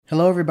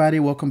Hello, everybody.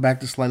 Welcome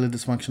back to Slightly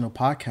Dysfunctional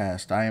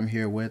Podcast. I am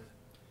here with.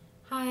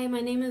 Hi, my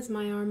name is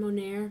Mayar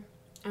Monair.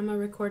 I'm a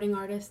recording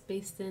artist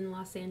based in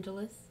Los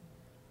Angeles.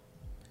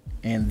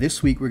 And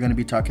this week we're going to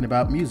be talking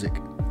about music.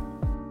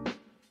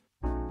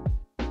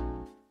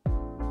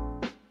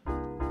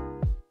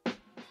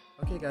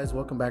 Okay, guys,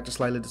 welcome back to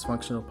Slightly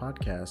Dysfunctional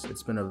Podcast.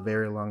 It's been a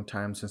very long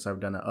time since I've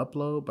done an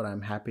upload, but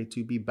I'm happy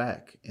to be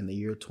back in the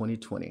year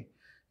 2020.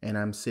 And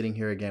I'm sitting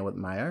here again with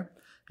Maya,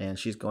 and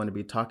she's going to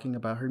be talking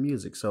about her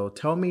music. So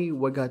tell me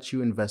what got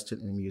you invested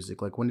in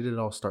music? Like, when did it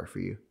all start for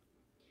you?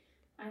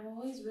 I've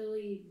always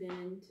really been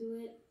into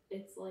it.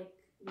 It's like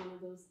one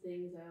of those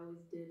things I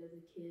always did as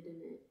a kid,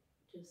 and it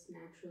just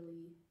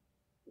naturally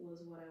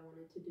was what I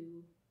wanted to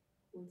do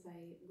once I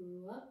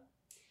grew up.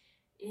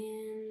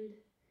 And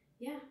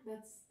yeah,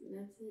 that's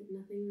it.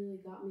 Nothing really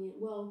got me.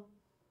 Well,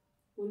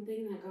 one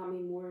thing that got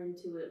me more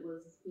into it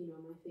was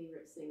my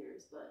favorite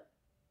singers, but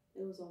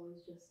it was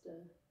always just a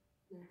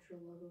natural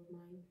love of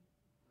mine.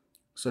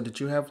 So did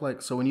you have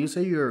like so when you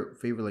say your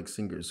favorite like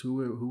singers,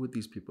 who would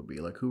these people be?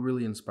 Like who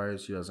really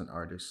inspires you as an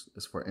artist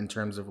as for in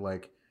terms of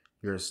like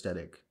your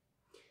aesthetic?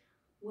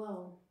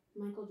 Well,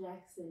 Michael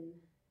Jackson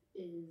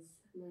is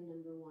my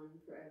number one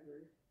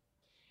forever.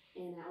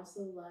 And I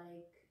also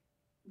like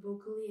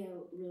vocally, I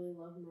really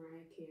love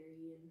Mariah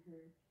Carey and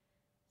her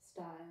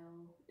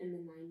style in the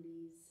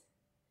 90s.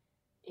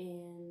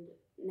 And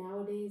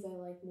nowadays, I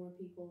like more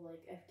people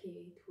like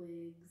FKA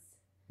Twigs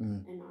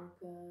Mm. and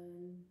Arca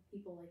and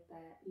people like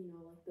that,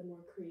 like the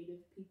more creative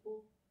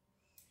people.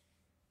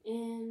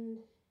 And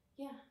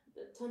yeah,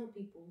 a ton of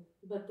people,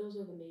 but those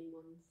are the main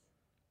ones.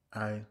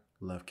 I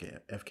love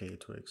FKA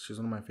Twigs. She's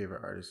one of my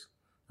favorite artists.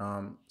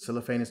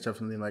 Cellophane is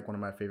definitely like one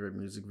of my favorite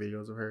music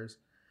videos of hers.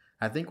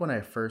 I think when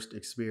I first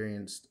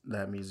experienced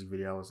that music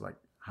video, I was like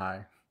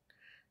high,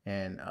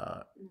 and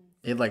Nice.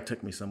 it like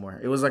took me somewhere.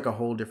 It was like a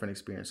whole different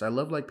experience. I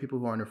love like people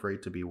who aren't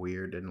afraid to be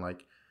weird and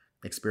like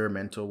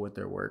experimental with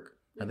their work.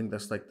 I think Mm-hmm.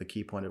 that's like the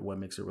key point of what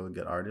makes a really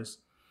good artist.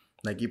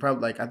 Like you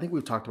probably like I think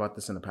we've talked about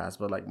this in the past,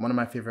 but like one of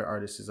my favorite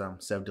artists is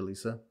Sev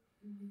Delisa,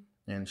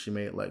 Mm-hmm. and she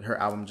made like her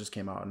album just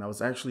came out, and I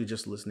was actually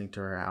just listening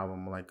to her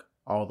album like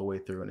all the way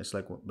through, and it's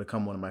like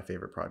become one of my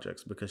favorite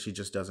projects because she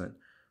just doesn't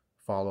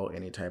follow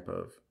any type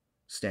of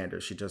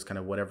standard. She does kind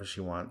of whatever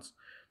she wants,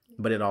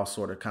 but it all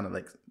sort of kind of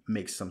like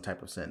makes some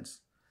type of sense.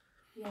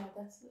 Yeah,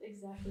 that's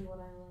exactly what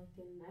I like,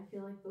 and I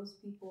feel like those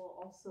people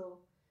also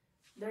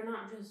they're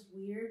not just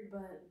weird,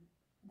 but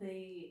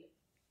they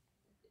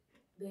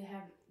they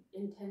have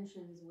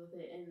intentions with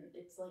it, and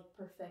it's like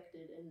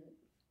perfected and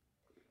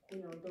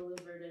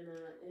delivered in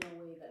a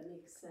way that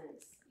makes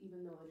sense,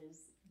 even though it is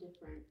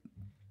different.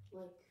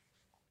 Like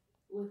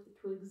with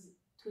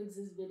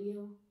Twigs's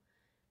video,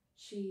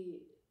 she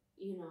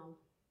you know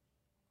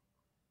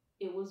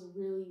it was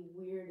really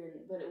weird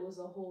and but it was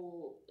a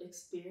whole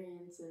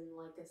experience and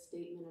like a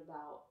statement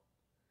about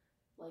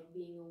like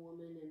being a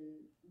woman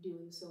and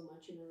doing so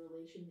much in a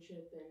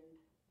relationship and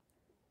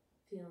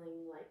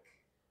feeling like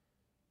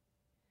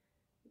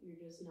you're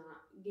just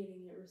not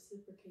getting it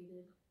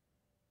reciprocated.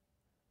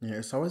 Yeah,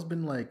 it's always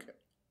been like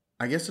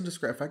I guess to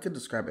describe if I could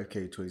describe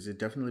FK Twigs, it'd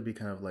definitely be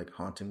kind of like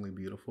hauntingly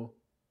beautiful.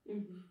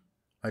 Mm-hmm.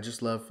 I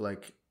just love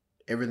like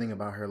everything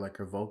about her, like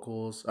her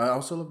vocals. I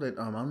also love that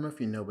I don't know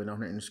if you know, but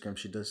on her Instagram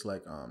she does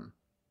like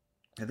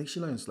I think she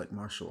learns like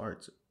martial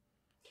arts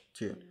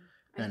too.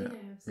 Yeah, I And think I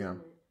have yeah,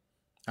 seen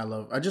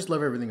it. I just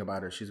love everything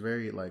about her. She's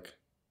very like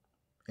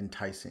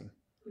enticing.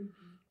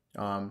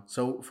 Mm-hmm.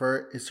 So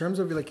for in terms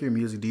of like your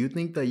music, do you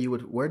think that you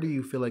would where do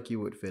you feel like you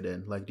would fit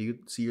in? Like do you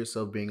see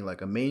yourself being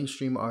like a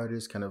mainstream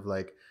artist, kind of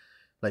like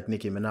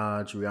Nicki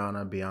Minaj,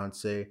 Rihanna,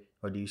 Beyonce,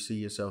 or do you see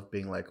yourself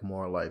being like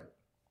more like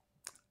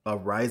a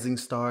rising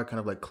star, kind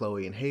of like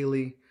Chloe and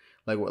Haley?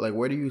 Like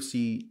where do you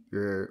see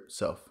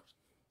yourself?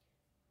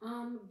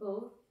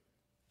 Both.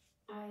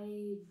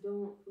 I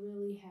don't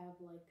really have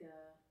like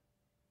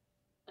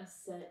a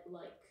set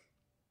like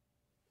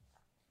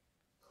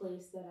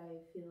place that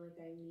I feel like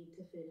I need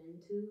to fit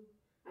into.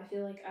 I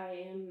feel like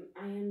I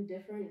am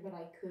different, but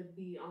I could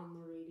be on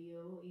the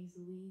radio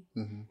easily.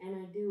 Hmm. And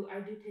I do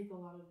take a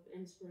lot of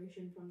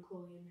inspiration from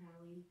Chloe and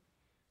Halle.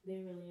 They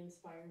really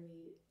inspire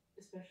me,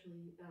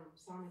 especially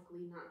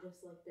sonically, not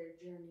just like their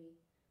journey,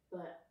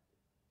 but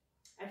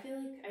I feel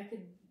like I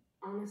could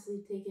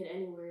honestly take it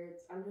anywhere.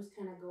 I'm just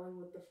kind of going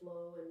with the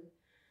flow and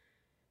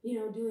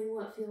doing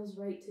what feels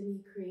right to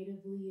me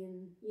creatively.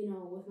 And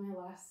with my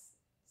last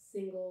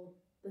single,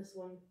 this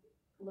one,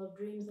 Love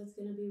Dreams, that's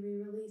gonna be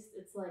re-released.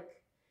 It's like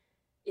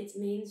it's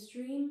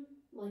mainstream,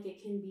 like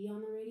it can be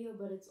on the radio,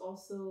 but it's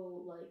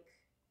also like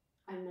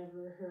I've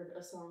never heard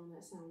a song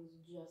that sounds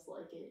just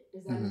like it.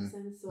 Does that make Hmm.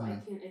 sense? So I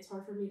Hmm. can't. It's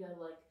hard for me to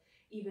like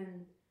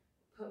even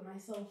put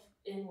myself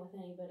in with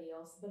anybody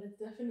else, but it's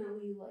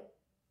definitely like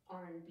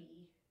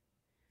R&B.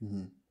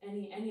 Hmm.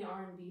 Any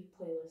R&B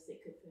playlist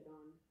it could fit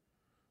on.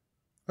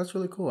 That's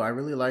really cool. I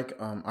really like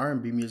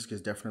R&B music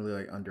is definitely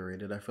like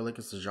underrated. I feel like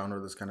it's a genre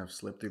that's kind of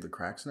slipped through the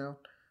cracks now.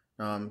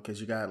 Because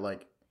you got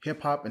like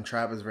hip hop and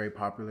trap is very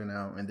popular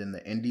now, and then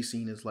the indie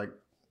scene is like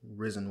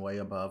risen way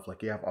above.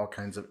 Like you have all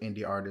kinds of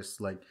indie artists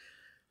like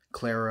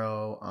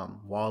Claro,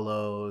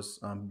 Wallows,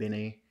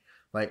 Benny,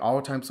 like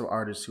all types of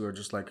artists who are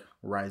just like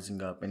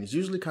rising up, and it's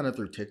usually kind of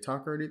through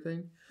TikTok or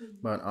anything.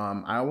 Mhm. But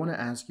I want to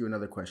ask you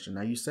another question.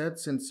 Now, you said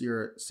since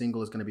your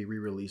single is going to be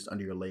re-released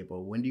under your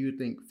label, when do you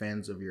think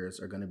fans of yours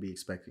are going to be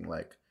expecting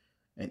like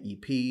an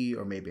EP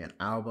or maybe an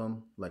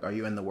album? Like, are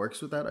you in the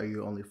works with that? Or are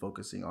you only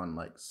focusing on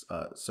like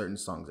certain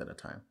songs at a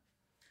time?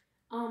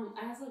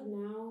 As of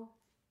now,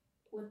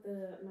 with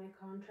the my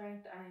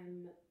contract,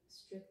 I'm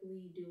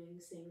strictly doing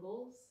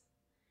singles.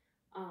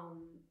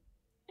 Um,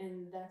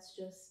 and that's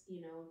just,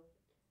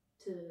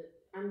 to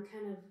I'm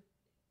kind of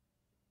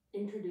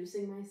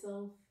introducing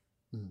myself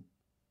Mhm.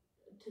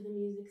 to the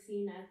music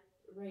scene at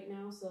right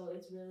now, so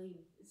it's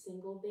really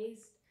single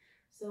based.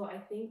 So I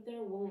think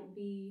there won't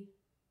be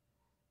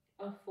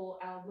a full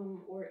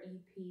album or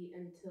EP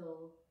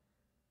until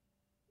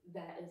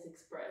that is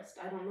expressed.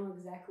 I don't know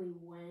exactly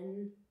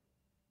when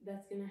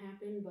that's gonna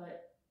happen,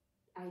 but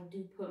I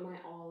do put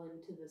my all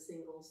into the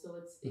singles,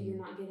 so you're Mhm.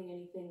 not getting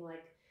anything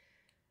like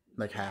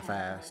Like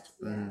half-assed.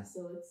 half-assed. Yeah,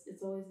 so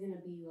it's always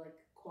gonna be like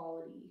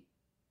quality,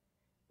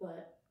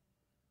 but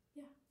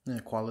yeah, Yeah,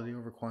 quality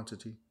over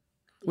quantity, yeah.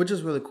 which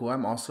is really cool.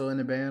 I'm also in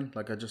a band.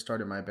 Like I just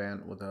started my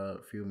band with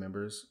a few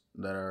members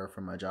that are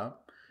from my job,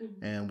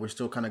 Hmm. and we're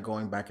still kind of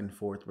going back and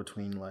forth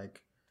between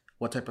like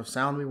what type of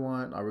sound we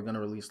want. Are we gonna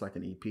release like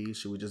an EP?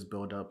 Should we just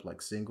build up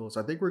like singles?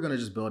 I think we're gonna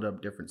just build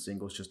up different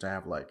singles just to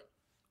have like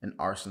an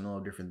arsenal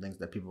of different things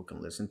that people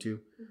can listen to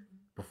Hmm.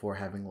 before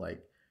having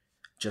like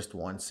just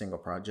one single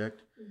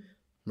project. Hmm.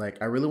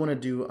 Like I really want to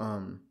do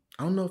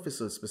I don't know if it's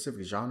a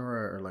specific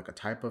genre or like a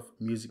type of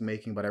music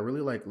making, but I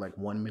really like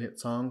 1 minute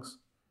songs.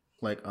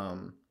 Like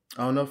I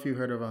don't know if you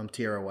heard of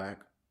Tierra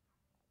Whack.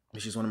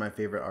 She's one of my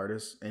favorite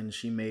artists, and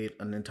she made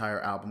an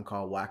entire album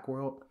called Whack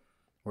World,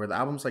 where the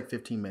album's like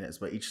 15 minutes,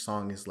 but each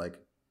song is like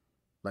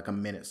a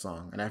minute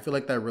song. And I feel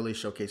like that really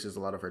showcases a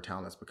lot of her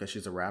talents because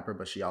she's a rapper,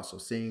 but she also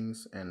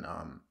sings, and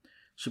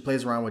she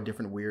plays around with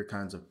different weird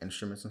kinds of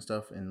instruments and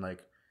stuff. And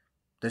like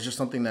there's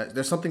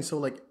something so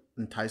like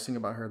enticing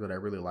about her that I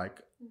really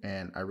like,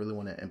 and I really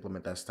want to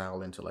implement that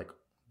style into like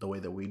the way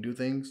that we do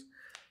things.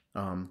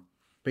 Um,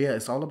 but yeah,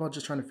 it's all about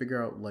just trying to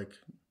figure out like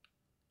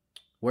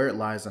where it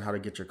lies and how to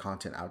get your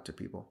content out to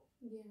people.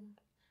 Yeah,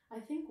 I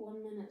think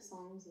 1 minute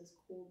songs is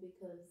cool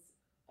because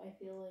I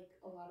feel like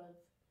a lot of,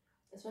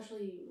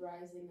 especially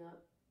rising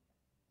up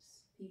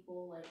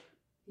people, like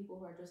people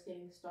who are just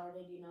getting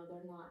started,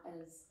 they're not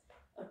as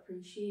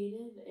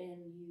appreciated,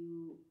 and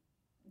you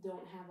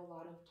don't have a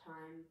lot of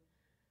time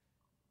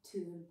to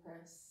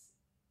impress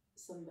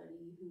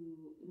somebody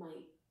who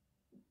might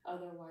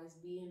otherwise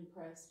be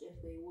impressed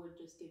if they would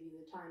just give you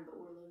the time. But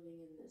we're living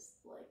in this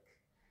like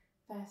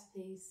fast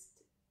paced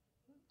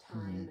Hmm.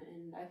 time,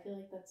 and I feel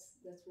like that's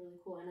really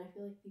cool, and I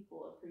feel like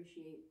people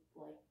appreciate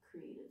like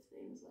creative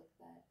things like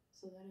that,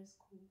 so that is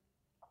cool.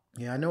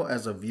 Yeah, I know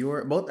as a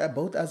viewer,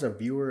 both as a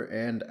viewer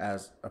and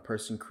as a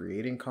person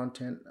creating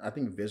content, I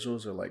think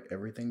visuals are like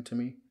everything to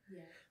me.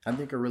 Yeah. I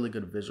think a really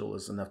good visual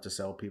is enough to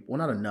sell people.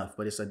 Well, not enough,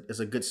 but it's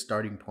a good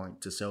starting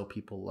point to sell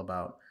people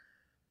about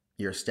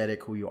your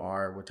aesthetic, who you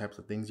are, what types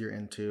of things you're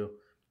into.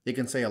 It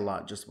can say a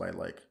lot just by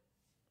like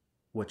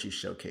what you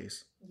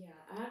showcase. Yeah,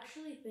 I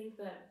actually think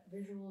that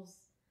visuals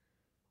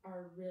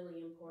are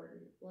really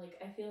important. Like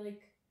I feel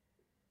like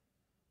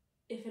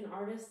if an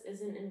artist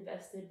isn't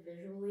invested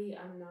visually,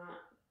 I'm not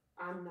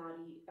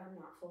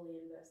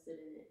fully invested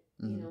in it.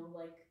 Mm.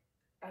 Like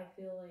I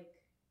feel like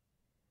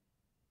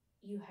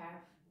you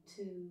have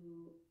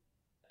to,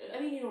 I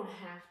mean, you don't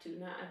have to,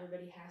 not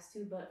everybody has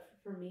to, but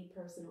for me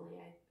personally,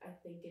 I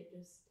think it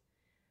just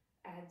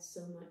adds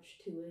so much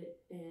to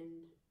it,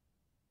 and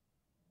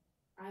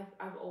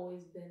I've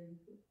always been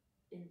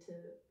into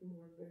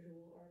more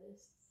visual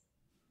artists.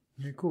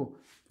 Yeah, cool.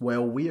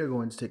 Well, we are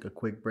going to take a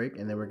quick break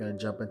and then we're going to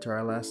jump into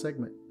our last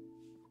segment.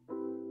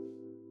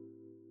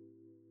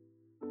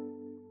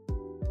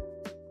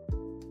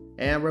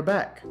 And we're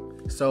back.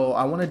 So,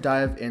 I want to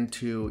dive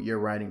into your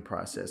writing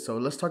process. So,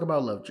 let's talk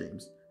about Love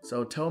Dreams.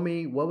 So, tell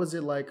me, what was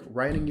it like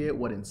writing it?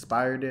 What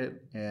inspired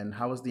it? And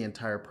how was the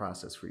entire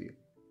process for you?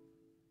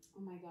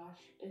 Oh my gosh,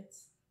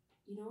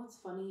 what's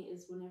funny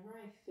is whenever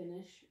I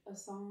finish a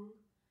song,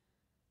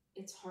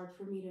 it's hard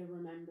for me to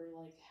remember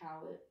like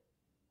how it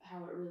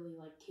really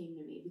like came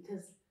to me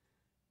because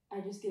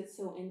I just get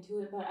so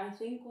into it. But I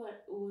think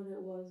what it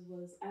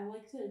was I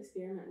like to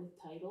experiment with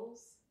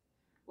titles.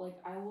 Like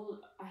I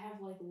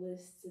have like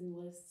lists and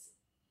lists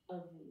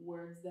of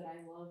words that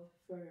I love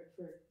for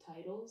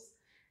titles,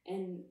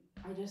 and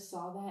I just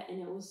saw that, and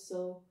it was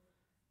so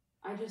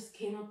I just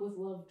came up with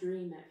Love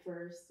Dream at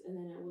first, and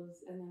then I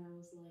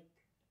was like,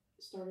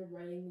 started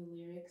writing the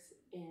lyrics,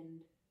 and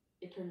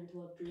it turned into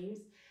Love Dreams.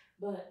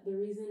 But the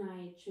reason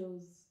I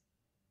chose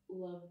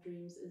Love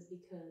Dreams is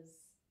because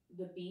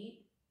the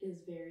beat is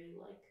very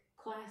like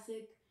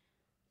classic,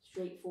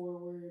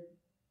 straightforward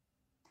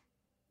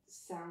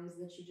sounds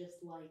that you just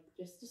like,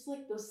 just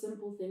like those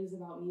simple things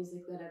about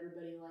music that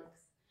everybody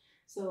likes.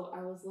 So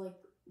I was like,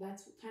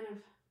 that's kind of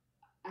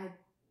I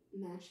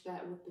matched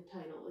that with the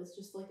title. It's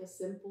just like a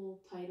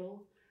simple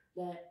title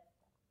that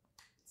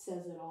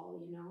says it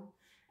all, you know.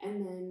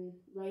 And then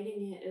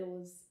writing it,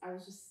 I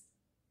was just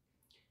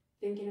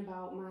thinking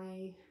about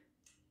my,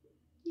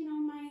 you know,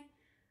 my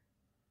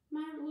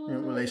Yeah,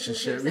 little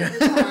relationship. relationships Yeah. at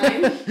the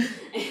time,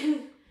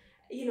 and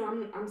you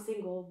know, I'm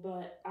single,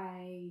 but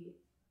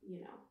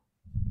you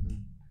know,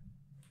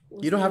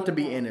 was You don't have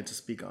thinking to be in about it to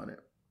speak on it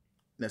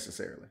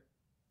necessarily.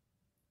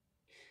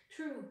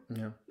 true,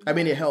 Yeah. I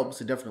mean, but it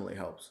helps. It definitely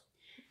helps.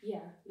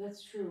 yeah,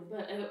 that's true.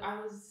 But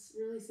I was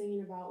really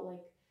thinking about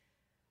like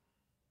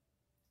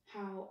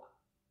how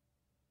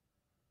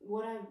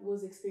what I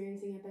was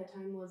experiencing at that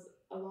time was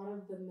a lot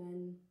of the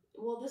men.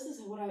 Well, this is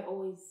what I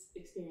always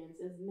experience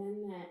is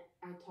men that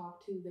I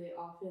talk to. They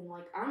often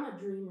like I'm a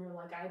dreamer.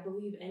 Like I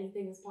believe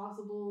anything is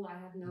possible. I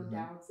have no Hmm.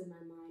 doubts in my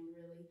mind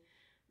really.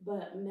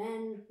 But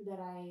men that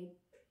I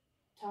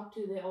talk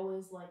to, they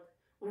always like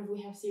whenever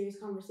we have serious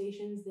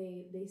conversations,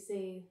 they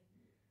say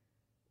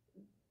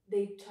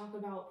they talk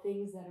about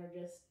things that are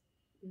just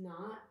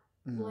not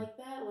Hmm. like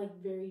that,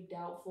 like very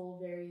doubtful,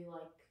 very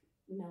like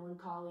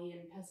melancholy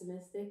and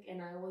pessimistic.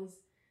 And I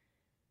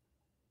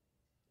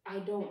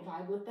don't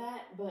vibe with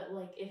that, but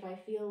like if I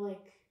feel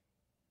like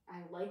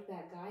I like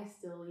that guy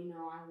still, you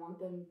know, I want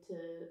them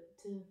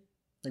to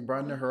Like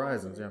broaden their be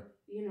horizons. positive,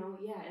 Yeah. you know,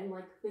 yeah, and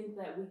like think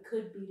that we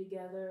could be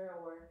together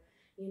or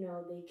you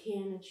know, they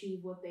can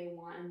achieve what they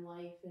want in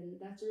life and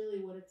that's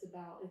really what it's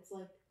about. It's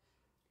like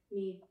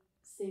me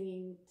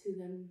singing to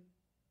them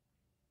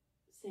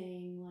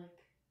saying like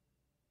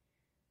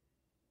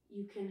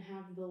you can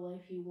have the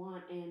life you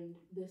want and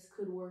this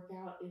could work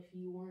out if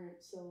you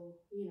weren't so,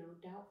 you know,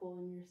 doubtful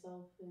in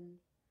yourself and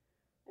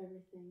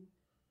everything.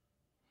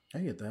 I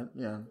get that.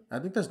 Yeah. I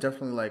think that's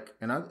definitely like,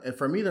 and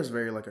for me, that's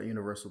very like a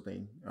universal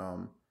thing.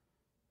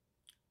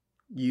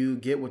 You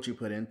get what you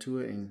put into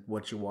it, and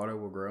what you water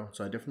will grow.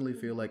 So I definitely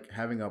feel Mm-hmm. like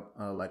having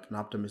a like an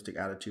optimistic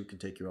attitude can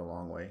take you a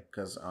long way.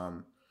 Because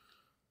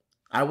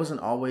I wasn't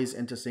always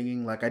into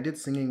singing. Like I did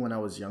singing when I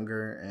was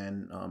younger,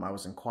 and I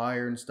was in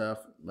choir and stuff.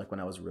 Like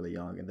when I was really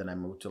young, and then I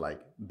moved to like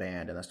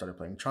band, and I started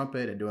playing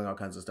trumpet and doing all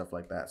kinds of stuff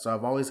like that. So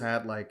I've always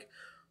had like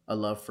a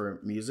love for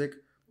music,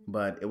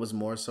 but it was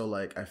more so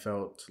like I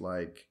felt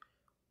like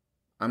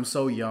I'm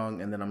so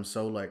young, and then I'm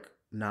so like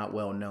not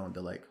well known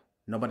that like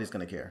nobody's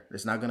gonna care.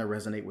 It's not gonna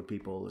resonate with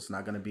people. It's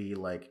not gonna be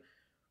like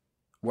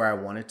where I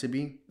want it to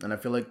be. And I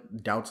feel like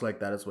doubts like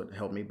that is what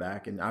held me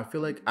back. And I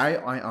feel like I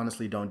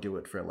honestly don't do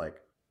it for like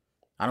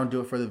I don't do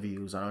it for the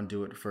views. I don't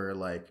do it for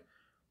like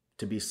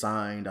to be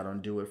signed. I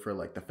don't do it for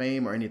like the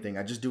fame or anything.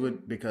 I just do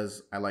it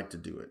because I like to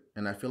do it.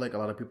 And I feel like a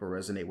lot of people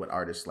resonate with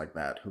artists like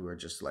that who are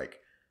just like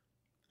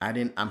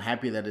I'm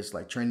happy that it's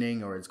like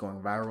trending or it's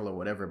going viral or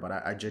whatever, but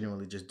I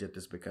genuinely just did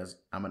this because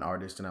I'm an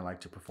artist and I like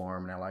to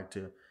perform and I like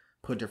to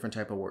put different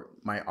type of work,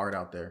 my art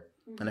out there.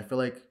 And I Mm-hmm. feel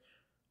like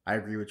I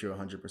agree with you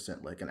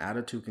 100%. Like an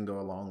attitude can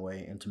go a long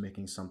way into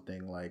making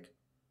something like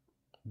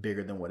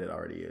bigger than what it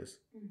already is.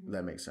 If Mm-hmm.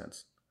 that makes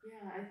sense.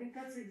 Yeah, I think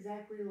that's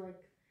exactly like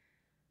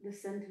the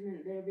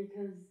sentiment there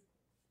because,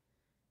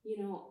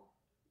 you know,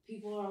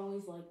 people are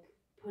always like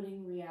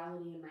putting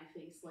reality in my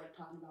face, like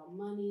talking about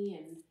money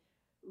and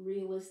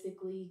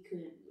realistically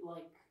could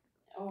like,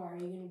 oh, are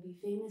you going to be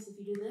famous if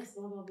you do this,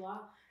 blah, blah, blah.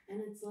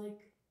 And it's like,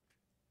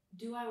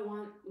 do I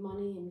want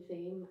money and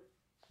fame?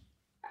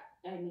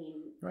 I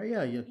mean, Right?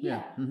 Yeah. Yeah. Yeah.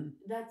 yeah, Hmm.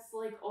 that's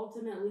like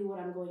ultimately what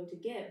I'm going to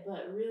get,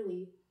 but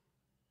really,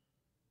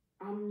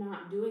 I'm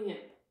not doing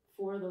it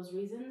for those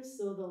reasons.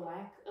 So the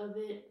lack of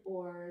it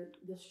or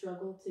the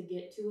struggle to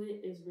get to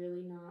it is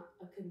really not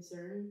a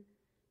concern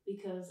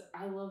because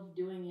I love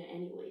doing it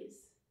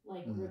anyways.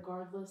 Like, Hmm.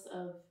 regardless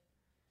of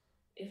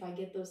if I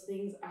get those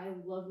things, I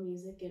love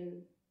music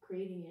and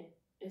creating it.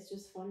 It's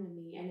just fun to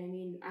me. And I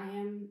mean, I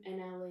am in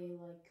LA,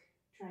 like,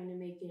 trying to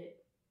make it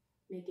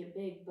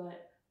big,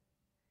 but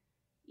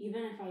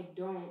even if I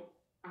don't,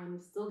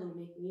 I'm still gonna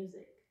make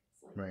music.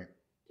 It's like Right.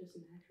 just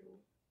natural,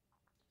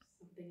 just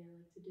something I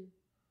like to do.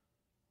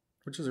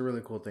 Which is a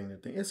really cool thing to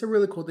think. It's a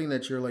really cool thing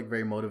that you're like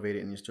very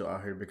motivated and you're still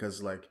out here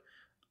because like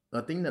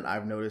the thing that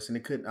I've noticed, and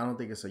I don't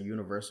think it's a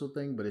universal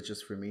thing, but it's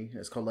just for me.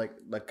 It's called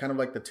like kind of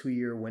like the 2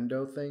 year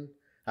window thing.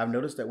 I've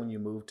noticed that when you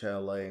move to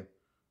LA,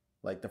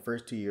 like the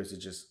first 2 years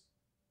is just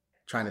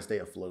trying to stay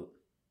afloat,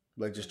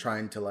 like just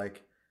trying to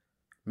like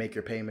make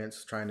your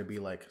payments, trying to be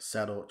like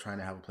settled, trying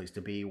to have a place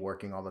to be,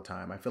 working all the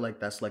time. I feel like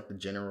that's like the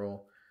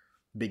general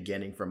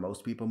beginning for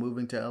most people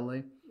moving to LA.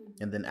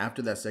 Mm-hmm. And then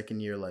after that second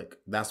year, like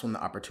that's when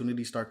the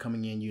opportunities start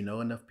coming in. You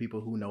know enough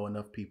people who know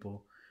enough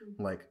people.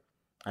 Mm-hmm. Like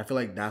I feel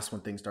like that's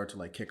when things start to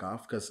like kick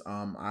off. Cause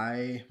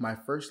I my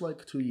first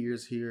like 2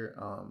 years here,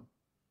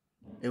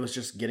 it was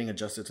just getting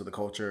adjusted to the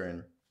culture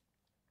and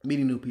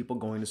meeting new people,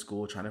 going to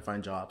school, trying to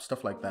find jobs,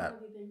 stuff How like long have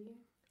that. you been here?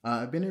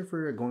 I've been here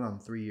for going on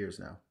 3 years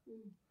now.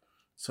 Mm.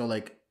 So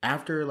like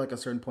after like a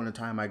certain point in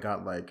time, I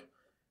got like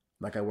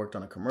I worked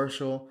on a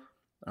commercial.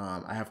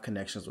 I have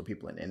connections with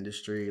people in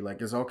industry. Like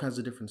there's all kinds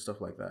of different stuff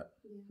like that.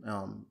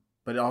 Yeah.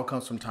 But it all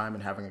comes from time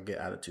and having a good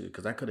attitude.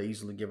 Because I could have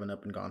easily given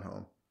up and gone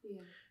home. Yeah.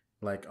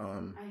 Like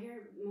I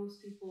hear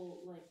most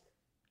people like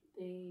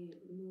they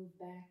move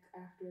back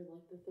after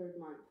like the third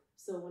month.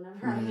 So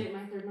whenever I mhm. hit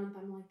my third month,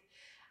 I'm like,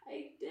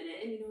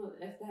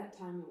 at that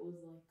time it was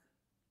like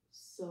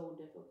so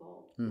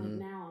difficult. Like Mm-hmm.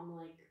 now I'm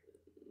like,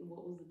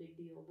 what was the big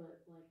deal? But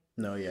like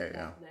No, yeah,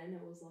 yeah. back then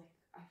it was like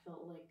I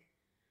felt like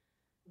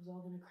it was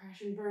all gonna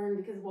crash and burn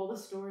because of all the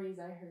stories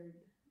I heard.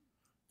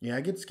 Yeah,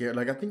 I get scared.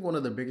 Like, I think one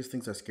of the biggest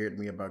things that scared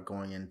me about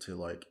going into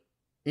like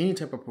any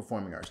type of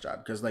performing arts job,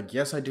 because like,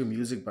 yes, I do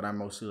music, but I'm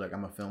mostly like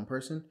I'm a film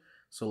person.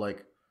 So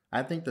like,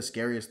 I think the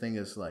scariest thing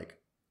is like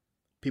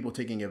people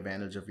taking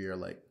advantage of your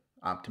like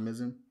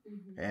optimism,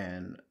 Mm-hmm.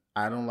 and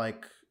I don't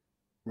like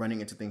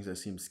running into things that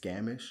seem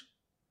scamish.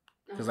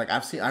 Because Oh, like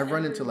it's I've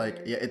run into like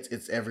everywhere. yeah,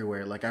 it's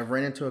everywhere. Like I've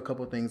run into a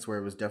couple things where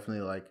it was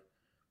definitely like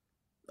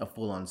a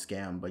full on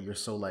scam, but you're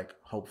so like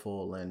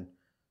hopeful and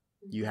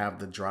you Mm-hmm. have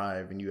the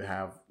drive and you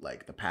have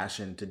like the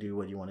passion to do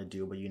what you want to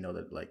do, but you know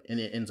that like and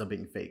it ends up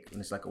being fake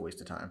and it's like a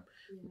waste of Yeah, time.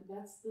 yeah.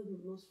 That's the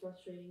most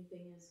frustrating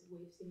thing is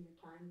wasting your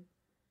time.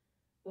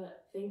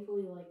 But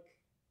thankfully, like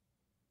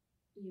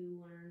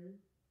you learn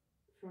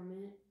from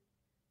it.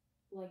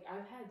 Like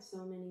I've had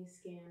so many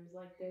scams.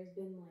 Like there's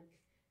been like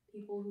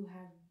people who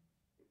have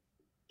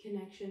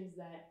connections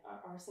that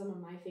are some of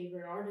my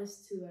favorite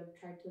artists who have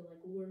tried to like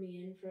lure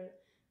me in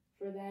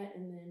for that,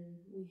 and then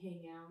we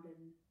hang out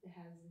and it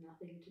has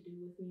nothing to do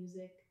with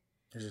music.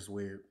 It's just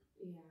weird.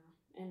 Yeah,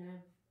 and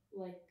I've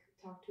like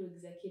talked to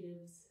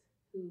executives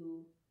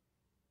who,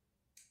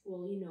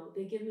 well,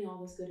 they give me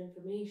all this good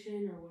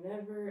information or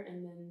whatever,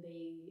 and then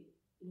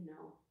you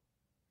know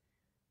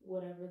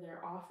whatever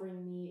they're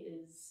offering me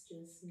is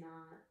just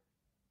not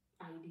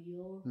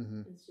ideal.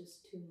 Hmm. It's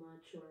just too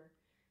much, or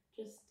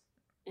just,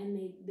 and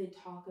they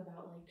talk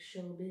about like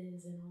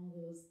showbiz and all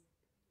those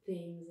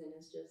things, and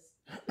it's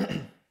just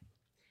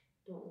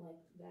don't like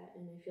that,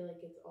 and I feel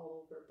like it's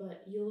all over.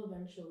 But you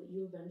eventually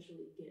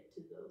get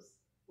to those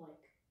like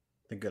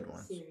The good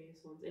ones. serious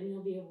ones, and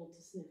you'll be able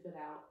to sniff it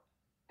out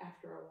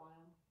after a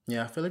while.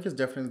 Yeah, I feel like it's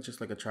definitely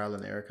just like a trial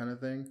and error kind of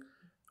thing.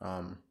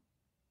 Um,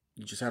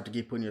 you just have to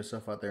keep putting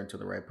yourself out there until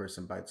the right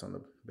person bites on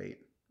the bait.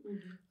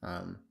 Mm-hmm.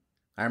 Um,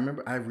 I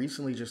remember I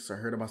recently just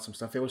heard about some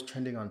stuff. It was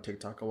trending on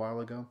TikTok a while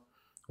ago,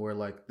 where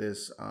like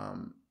this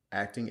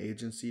acting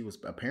agency was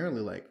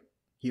apparently like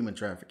human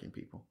trafficking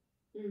people.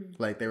 Mm.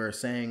 Like they were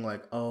saying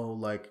like, oh,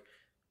 like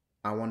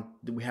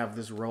we have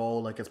this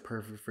role, like it's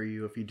perfect for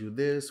you if you do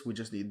this. We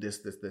just need this,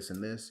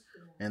 and this,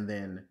 Yeah. and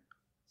then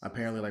So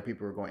apparently like sad.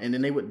 people were going, and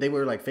then they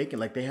were like faking,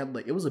 like they had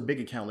like it was a big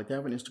account, like they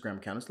have an Instagram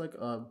account. It's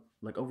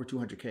like over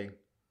 200K,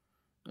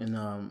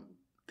 and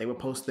they would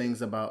post Bought?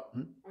 things about.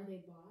 Are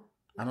they bought?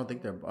 I Like don't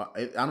think they're. bots?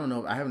 I don't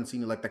know. I haven't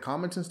seen it. Like the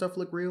comments and stuff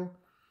look real.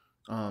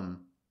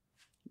 Um,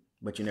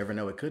 but you never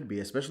know. It could be,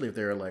 especially if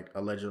they're like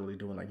allegedly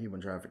doing like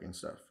human trafficking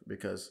stuff,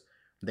 because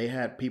they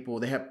had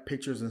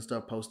pictures and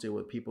stuff posted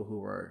with people who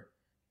were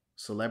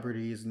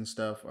celebrities and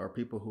stuff, or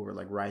people who were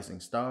like rising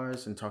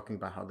stars, and talking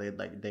about how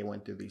they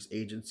went through these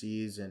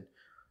agencies, and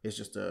it's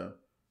just a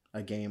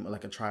game,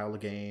 like a trial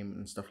game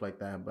and stuff like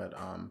that. But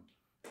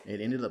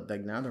it ended up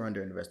like now they're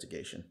under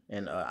investigation,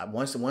 and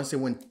once it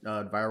went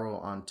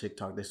viral on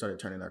TikTok, they started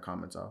turning their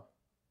comments off.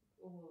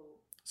 Oh,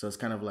 So it's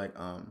kind of like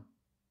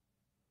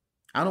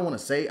I don't want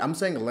to say, I'm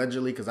saying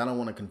allegedly because I don't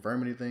want to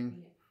confirm anything,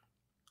 yeah.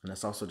 and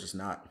that's also just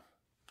not.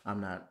 I'm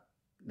not.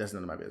 That's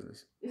none of my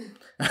business. No,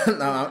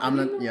 Yeah, I I'm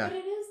mean, not. no, Yeah, but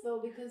it is though,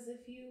 because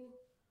if you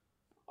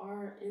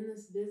are in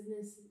this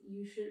business,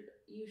 you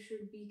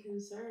should be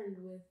concerned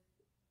with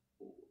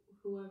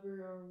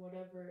whoever or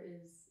whatever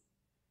is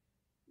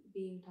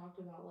being talked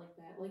about like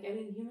that. Like, I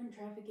mean, human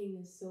trafficking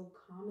is so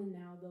common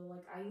now, though.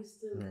 Like, I used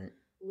to right.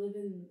 live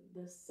in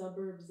the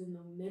suburbs in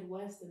the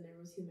Midwest, and there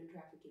was human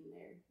trafficking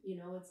there.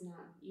 It's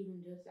not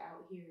even just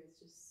out here.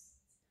 It's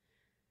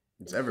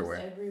It's just everywhere.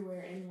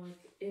 everywhere. And like,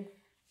 if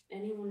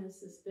anyone is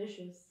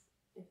suspicious,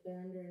 if they're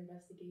under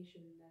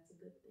investigation, that's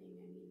a good thing.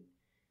 I mean,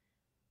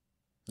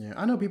 Yeah,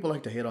 I know people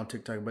like to hate on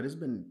TikTok, but it's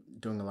been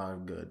doing a lot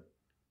of good.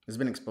 It's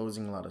been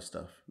exposing a lot of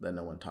stuff that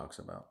no one talks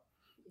about,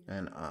 yeah,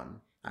 and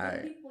good I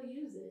people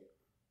use it.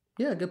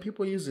 yeah, good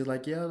people use it.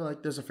 Like yeah,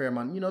 like there's a fair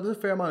amount. There's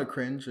a fair amount of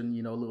cringe and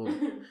a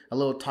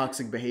little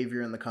toxic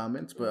behavior in the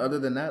comments, but other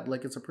Mhm. than that,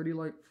 like it's a pretty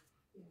like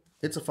Yeah.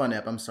 it's a fun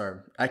app. I'm sorry,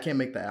 I can't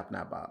make the app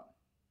not bop.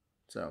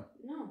 So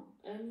No,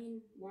 I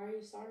mean, why are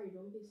you sorry?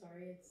 Don't be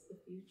sorry. It's the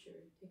future.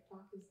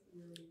 TikTok is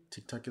really.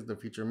 TikTok is the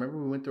future.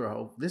 Remember we went through a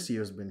whole. This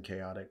year's been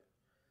chaotic.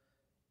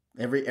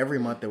 Every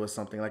month there was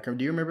something. Like,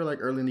 do you remember like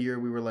early in the year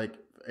we were like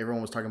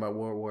everyone was talking about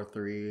World War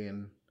III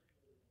and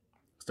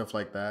stuff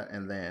like that,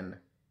 and I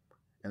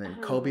then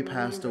don't Kobe even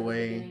passed remember the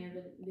away. beginning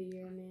of the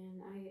year,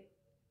 man.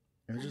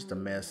 It was I just don't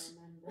a even mess,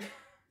 remember.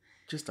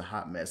 just a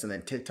hot mess. And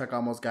then TikTok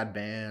almost got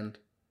banned.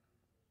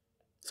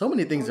 So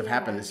many things Oh have yeah,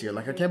 happened I this year. did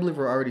Like I hear can't believe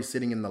we're that. already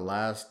sitting in the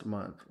last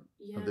month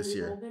Yeah, of and this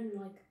we've all year. been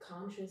like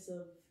conscious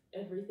of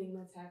everything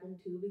that's happened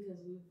too,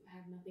 because we've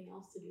had nothing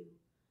else to do.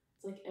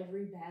 It's like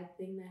every bad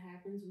thing that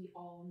happens, we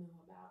all know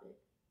about it.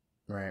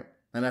 Right.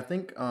 And I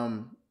think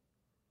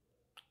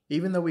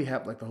even though we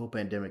have like the whole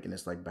pandemic and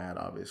it's like bad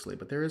obviously,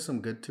 but there is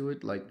some good to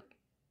it. Like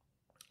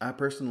I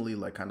personally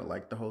like kind of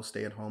like the whole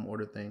stay at home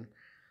order thing.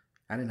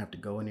 I didn't have to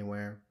go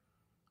anywhere.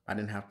 I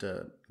didn't have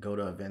to go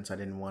to events I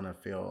didn't want to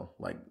feel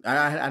like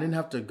I didn't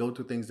have to go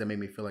through things that made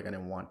me feel like I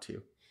didn't want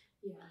to.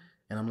 Yeah.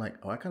 And I'm like,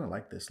 oh, I kind of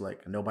like this.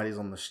 Like nobody's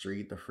on the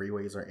street, the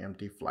freeways are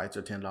empty, flights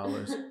are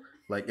 $10.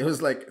 Like it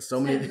was like so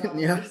many,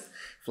 yeah, $10.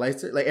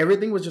 flights are, like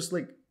everything was just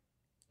like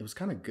it was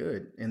kind of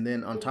good. And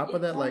then on top of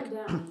It that, calmed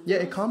like down. yeah,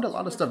 There it calmed was a too lot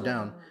of much stuff going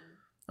down.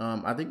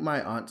 on. I think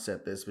my aunt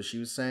said this, but she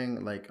was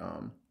saying like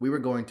we were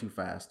going too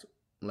fast.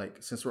 Like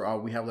since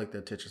we have like the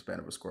attention span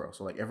of a squirrel,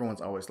 so like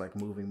everyone's always like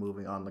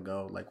moving on the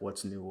go. Like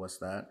what's new, what's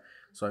that?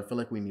 So I feel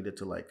like we needed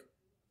to like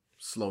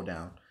slow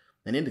down,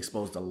 and it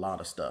exposed a lot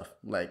of stuff.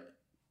 Like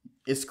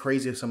it's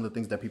crazy some of the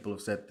things that people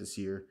have said this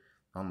year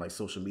on like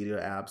social media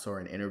apps or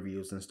in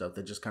interviews and stuff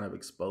that just kind of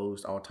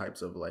exposed all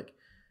types of like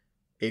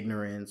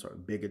ignorance or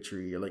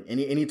bigotry or like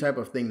any type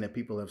of thing that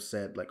people have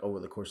said like over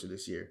the course of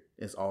this year.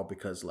 It's all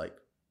because like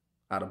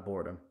out of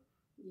boredom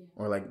Yeah.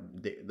 or like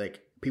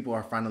people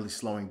are finally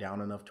slowing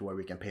down enough to where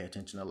we can pay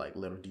attention to like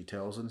little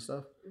details and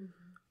stuff. Hmm.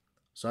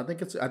 So I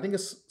think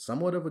it's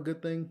somewhat of a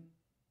good thing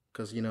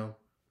because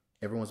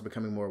everyone's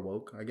becoming more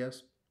woke, I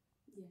guess.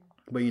 Yeah.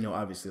 But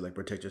obviously, like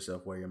protect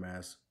yourself, wear your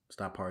mask,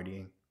 stop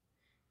partying.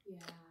 Yeah.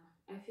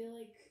 I feel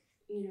like,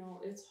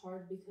 it's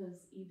hard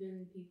because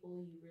even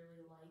people you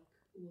really like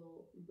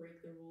will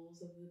break the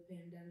rules of the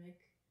pandemic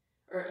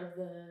or of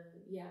the,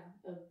 yeah,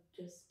 of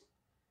just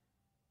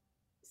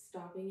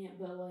stopping it.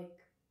 But like,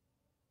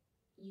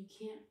 you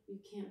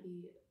can't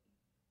be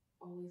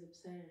always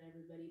upset at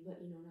everybody, but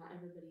not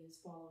everybody is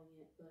following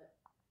it. But,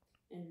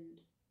 and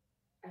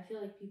I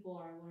feel like people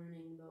are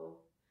learning though,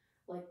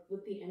 like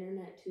with the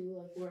internet too,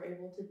 like we're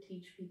able to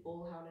teach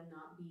people how to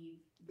not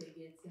be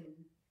bigots and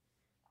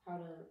how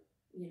to,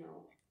 you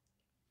know,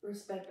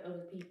 respect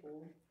other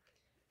people.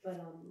 But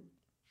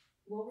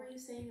what were you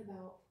saying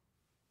about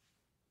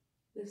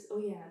this? Oh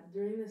yeah,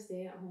 during the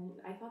stay at home,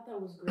 I thought that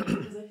was great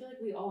because I feel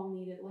like we all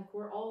need it. Like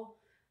we're all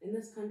in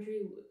this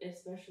country,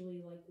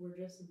 especially like we're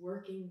just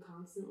working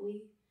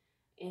constantly,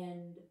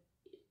 and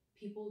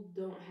people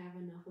don't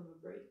have enough of a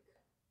break.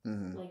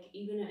 Hmm. Like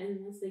even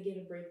unless they get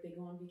a break, they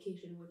go on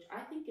vacation, which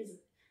I think is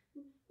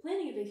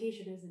planning a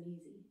vacation isn't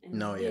easy,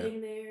 No, and yeah,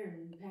 getting there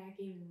and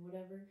packing and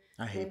whatever.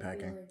 I So I hate feel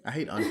packing. like I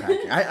hate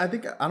unpacking. I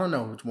think I don't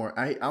know which more.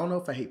 I don't know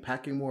if I hate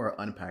packing more or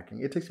unpacking.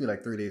 It takes me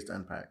like 3 days to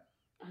unpack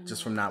I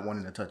just from know, not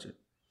wanting to touch it.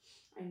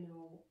 I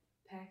know,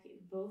 packing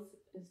both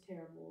is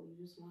terrible.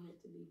 You just want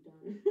it to be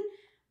done,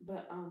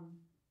 but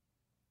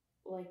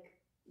like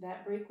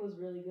that break was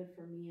really good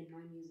for me and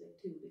my music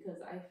too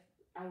because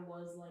I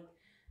was like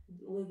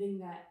living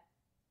that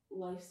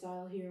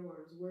lifestyle here where I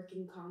was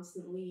working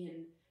constantly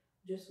and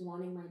just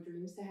wanting my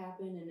dreams to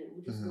happen and it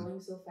was just Hmm.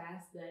 going so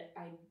fast that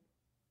I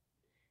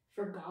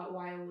forgot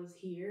why I was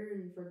here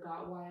and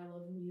forgot why I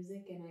love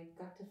music and I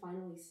got to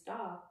finally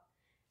stop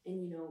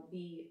and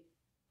be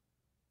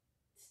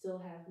still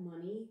have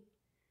money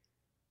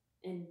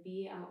and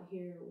be out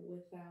here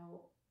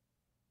without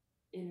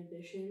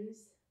inhibitions,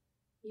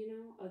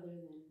 other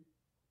than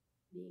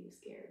being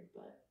scared,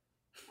 but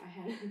I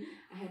had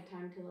I had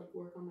time to like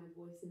work on my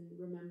voice and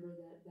remember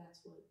that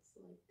that's what's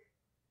like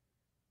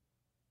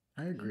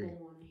I agree.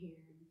 people want to hear.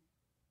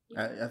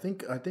 And, I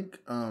think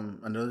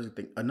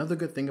another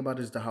good thing about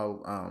it is the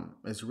how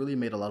it's really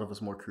made a lot of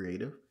us more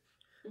creative.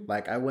 Mhm.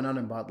 Like I went out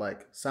and bought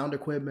like sound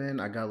equipment.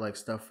 I got like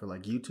stuff for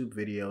like YouTube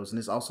videos, and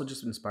it's also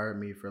just inspired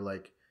me for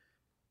like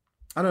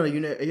I don't know.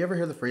 You ever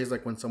hear the phrase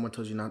like when someone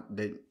tells you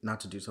not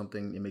to do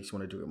something, it makes you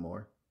want to do it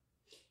more.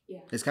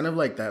 Yeah, It's kind of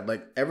like that.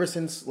 Like ever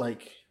since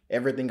like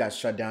everything got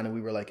shut down and we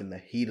were like in the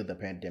heat of the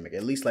pandemic,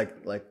 at least like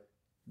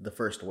the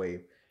first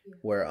wave, yeah,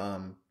 where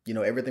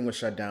everything was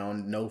shut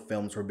down, no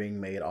films were being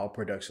made, all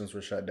productions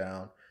were shut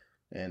down,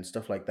 and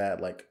stuff like that.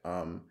 Like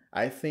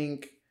I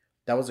think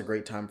that was a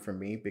great time for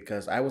me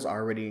because I was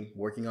already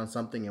working on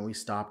something and we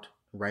stopped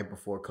right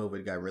before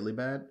COVID got really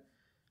bad.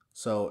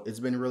 So it's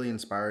been really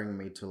inspiring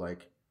me to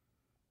like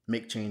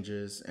make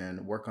changes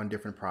and work on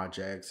different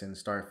projects and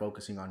start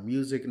focusing on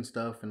music and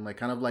stuff and like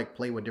kind of like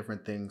play with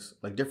different things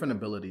like different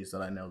abilities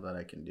that I know that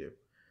I can do.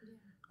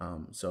 yeah,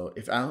 So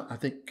if I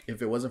think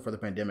if it wasn't for the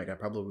pandemic I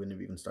probably wouldn't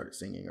have even started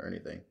singing or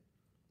anything.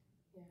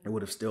 yeah. It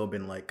would have still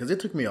been like because it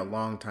took me a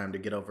long time to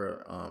get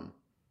over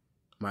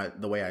my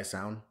the way I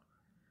sound.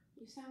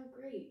 You sound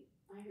great.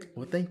 I heard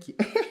Well, you. thank you.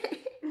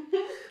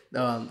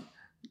 um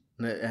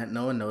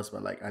no one knows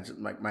but like I just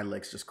like my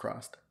legs just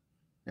crossed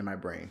in my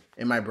brain.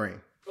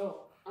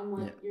 Oh, I'm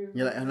Yeah. like you're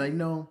You're like, I'm like,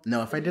 no.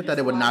 If I Did you did that, just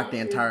it would lie knock to the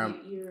your entire.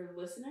 your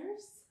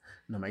listeners?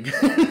 No, my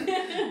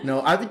God.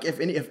 No, I think if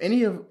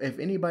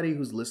anybody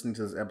who's listening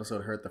to this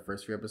episode heard the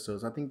first few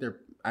episodes, I think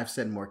I've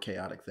said more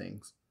chaotic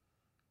things.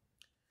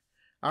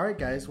 All right,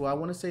 guys. Well, I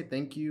want to say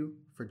thank you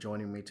for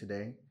joining me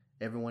today.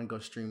 Everyone, go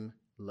stream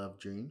Love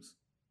Dreams.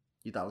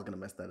 You thought I was gonna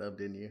mess that up,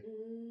 didn't you?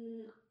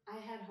 I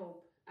had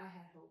hope. I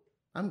had hope.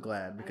 I'm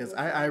glad I because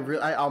listened.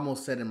 I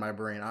almost said in my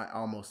brain I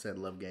almost said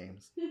Love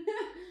Games.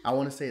 I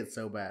want to say it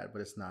so bad,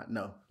 but it's not.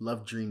 No,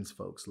 Love Dreams,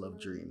 folks. Love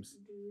Love Dreams.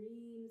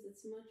 dreams.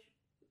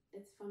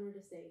 It's funner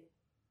to say.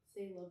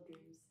 Say love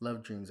dreams.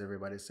 Love Dreams.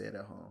 Everybody say it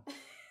at home.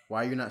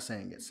 Why are you not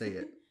saying it? Say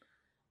it.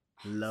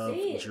 Love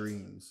Say it.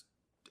 Dreams.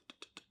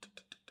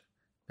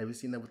 Have you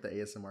seen that with the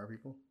ASMR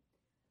people?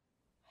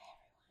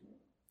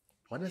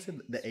 Why did I say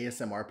the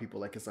ASMR people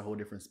like it's a whole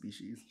different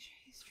species? Make sure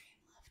you stream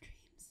Love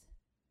Dreams.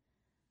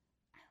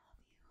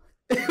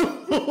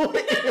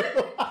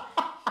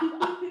 I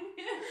love you.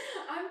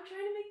 I'm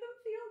trying to make them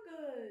feel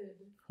good.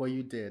 Well,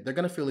 you did. They're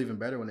gonna feel even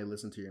better when they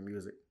listen to your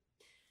music.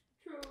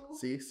 True.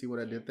 See what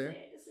I did there?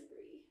 I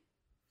disagree.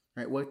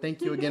 All right. Well,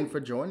 thank you again for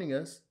joining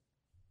us.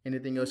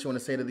 Anything else you want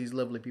to say to these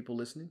lovely people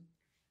listening?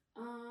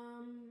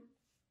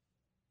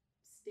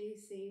 Stay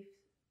safe.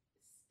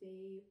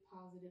 Stay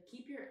positive.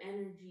 Keep your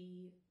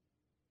energy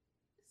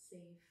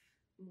safe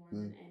more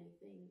than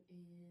anything,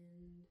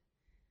 and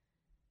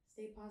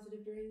stay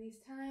positive during these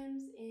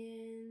times,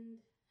 and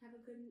have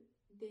a good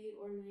day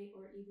or night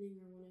or evening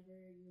or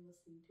whenever you're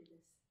listening to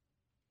this.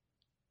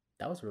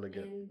 That was really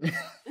good.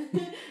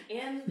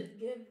 And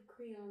give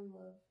Creon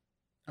love.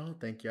 Oh,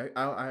 thank you.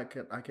 I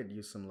could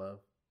use some love.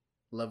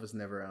 Love is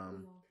never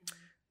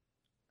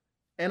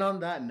And on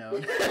that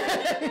note,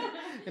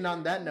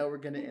 we're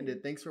gonna end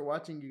it. Thanks for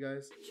watching, you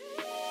guys.